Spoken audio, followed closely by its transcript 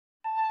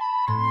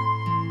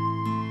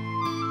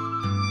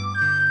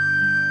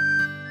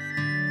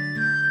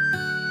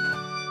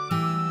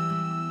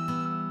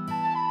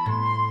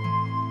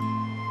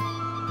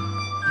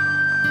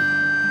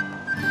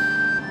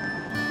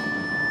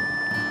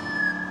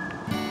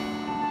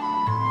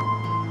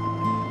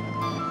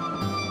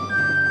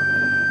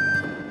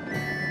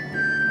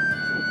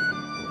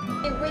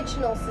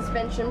Original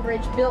suspension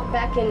bridge built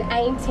back in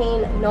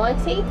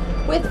 1890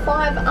 with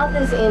 5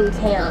 others in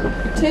town.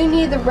 2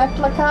 near the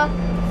replica,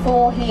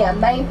 4 here.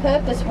 Main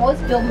purpose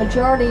was build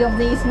majority of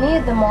these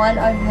near the mine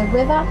over the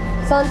river,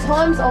 so in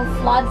times of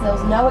floods there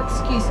was no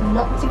excuse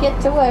not to get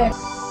to work.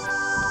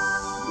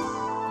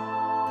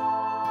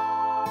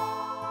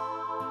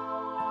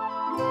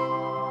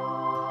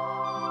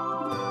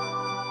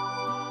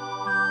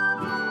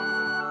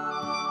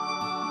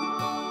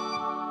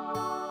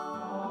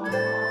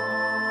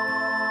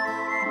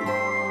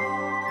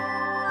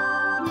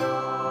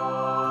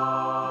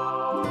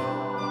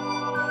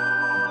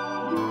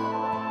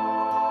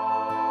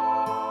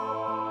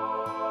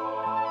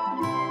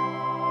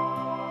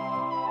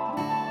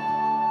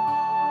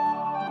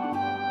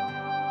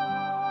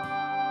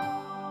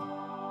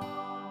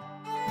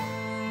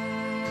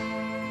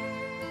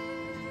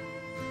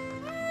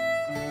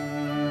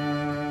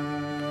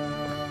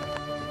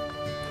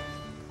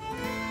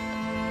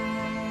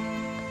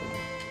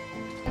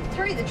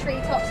 Through the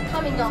treetops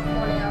coming up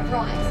on our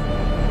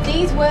right.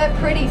 These were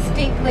pretty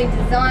steeply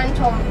designed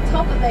on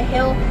top of the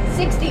hill,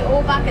 60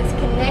 ore buckets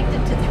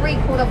connected to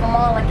 3/4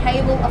 mile of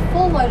cable, a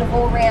full load of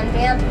ore round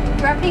down,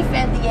 gravity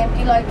fed, the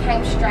empty load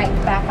came straight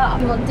back up.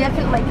 We will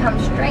definitely come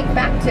straight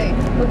back to.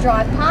 We'll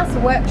drive past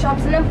the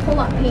workshops and then pull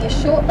up here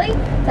shortly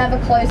to have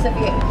a closer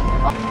view.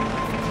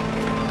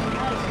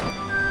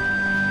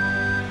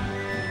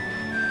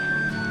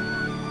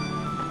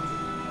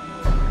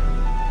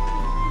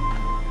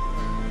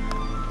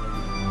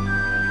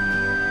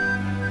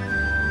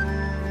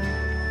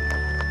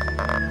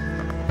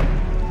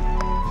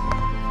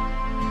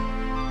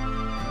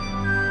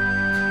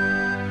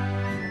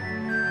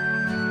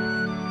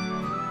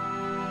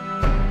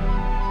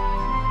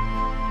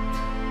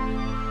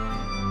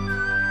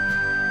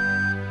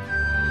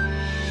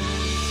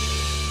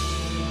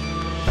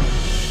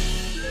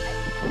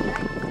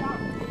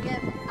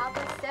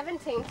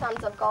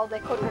 Tons of gold they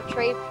couldn't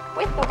retrieve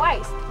with the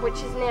waste, which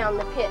is now in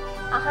the pit.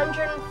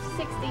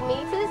 160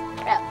 metres,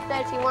 about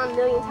 31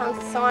 million tonnes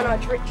of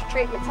cyanide-rich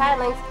treatment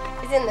tailings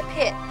is in the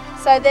pit.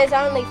 So there's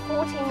only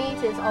 40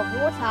 metres of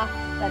water,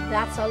 but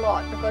that's a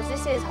lot because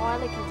this is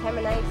highly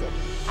contaminated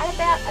at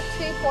about a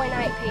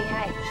 2.8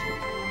 pH.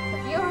 So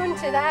if you're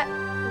into that,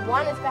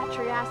 1 is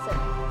battery acid,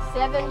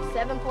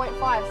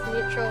 7.5 is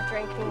neutral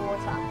drinking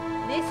water.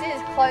 This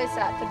is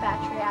closer to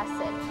battery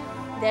acid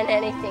than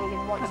anything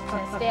you'd want to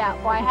test out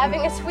by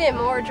having a swim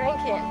or a drink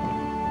in.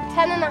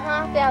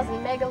 10,500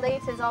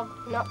 megalitres of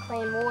not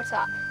clean water,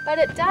 but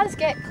it does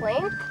get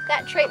clean.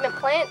 That treatment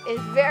plant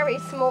is very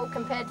small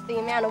compared to the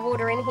amount of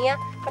water in here,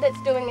 but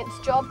it's doing its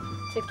job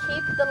to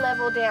keep the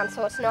level down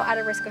so it's not at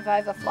a risk of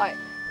overflow.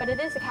 But it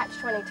is a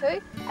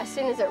catch-22. As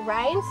soon as it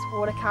rains,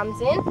 water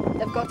comes in,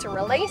 they've got to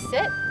release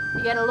it.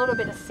 You get a little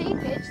bit of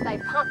seepage, they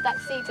pump that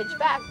seepage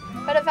back,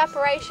 but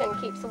evaporation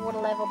keeps the water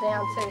level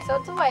down too. So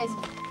it's always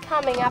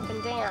coming up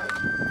and down.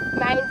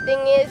 Main thing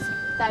is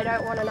they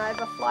don't want an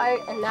overflow,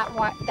 and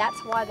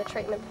that's why the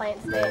treatment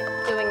plant's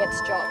there doing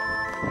its job.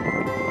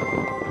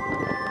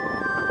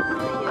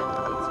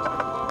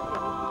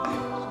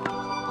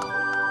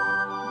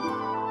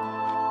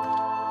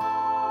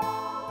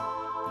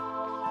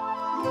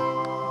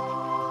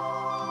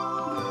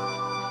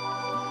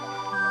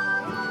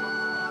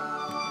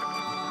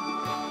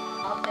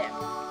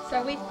 So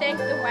we thank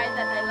the way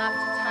that they love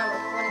to tunnel.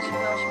 Cornish and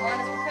Welsh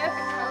miners were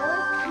perfect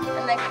tunnellers,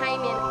 and they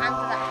came in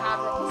under that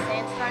hard-looking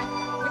sandstone,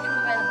 which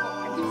was where the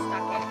footprints were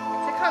stuck in.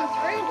 To come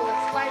through, we'll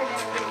explain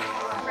about the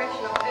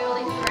impression of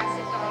early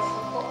Jurassic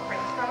dinosaur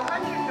footprints from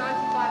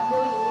 195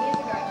 million years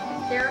ago.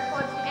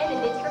 Theropods and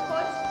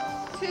anthropods,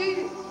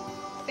 2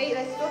 feet,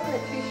 they stood on the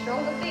 2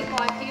 stronger feet,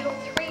 bipedal,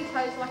 3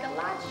 toes, like a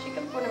large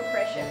chicken foot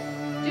impression.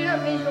 Do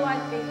not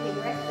visualise big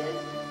T-Rexes.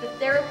 The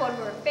theropod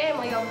were a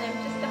family of them,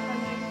 just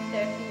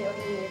 130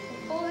 million years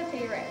before the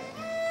T-Rex.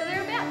 So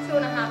they're about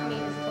 2.5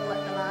 metres tall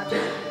at the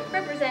largest,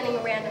 representing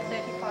around a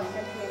 35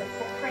 centimetre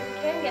footprint.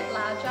 Can get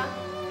larger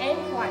and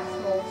quite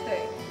small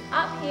too.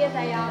 Up here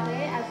they are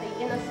there as the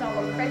inner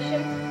sole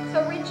impression.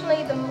 So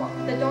originally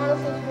the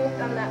dinosaurs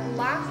walked on that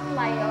last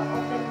layer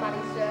of the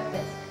muddy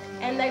surface,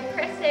 and they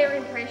pressed their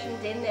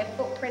impressions in, their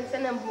footprints,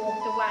 and then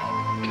walked away.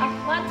 A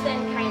flood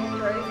then came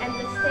through, and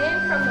the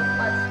sand from the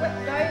flood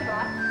swept over,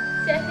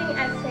 setting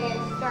as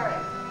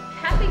sandstone,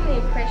 capping the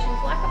impressions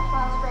like a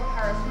plaster of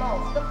Paris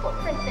molds. The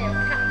footprints then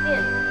capped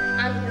in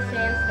under the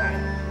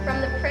sandstone.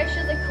 From the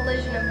pressure, the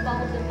collision of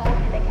folds and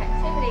volcanic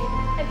activity,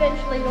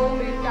 eventually it all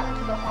moved up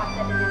to the height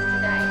that it is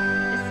today.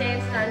 The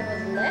sandstone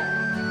was left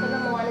for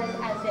the miners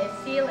as their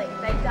ceiling.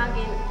 They dug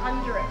in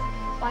under it.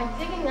 By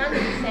digging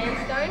under the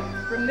sandstone,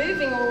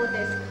 removing all of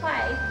this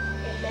clay,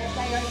 it there,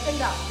 they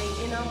opened up the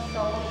inner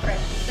solar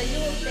crest. So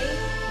you will see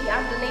the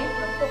underneath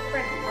the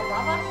footprint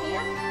above us here,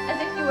 as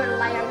if you were to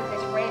lay under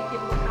this ramp, you'd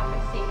look up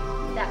and see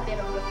that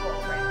bit of the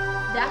footprint.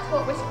 That's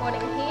what we're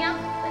spotting here.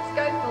 Let's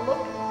go for a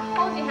look.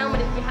 Hold your helmet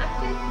if you have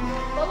to.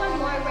 Follow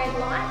my red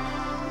light.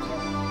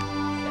 Just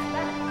step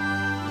back.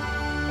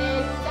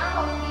 And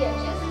start off here,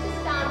 just to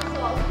start us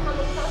off. Come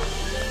across.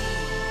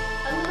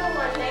 A little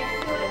one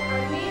next to it, a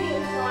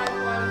medium-sized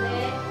one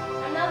there,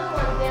 another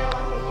one down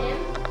like an M.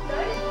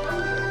 Notice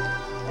hundreds of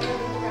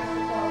early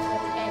Jurassic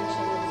dinosaurs and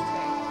chimneys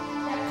too.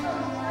 That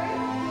comes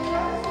through, you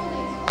notice all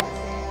these spots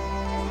there.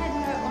 Just had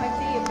no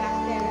idea back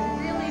then, and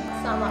really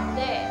some up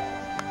there,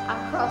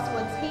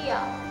 crosswards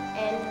here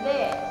and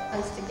there,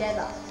 comes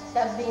together.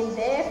 They've been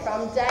there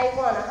from day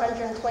one,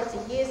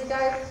 120 years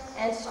ago,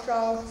 and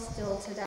strong still today.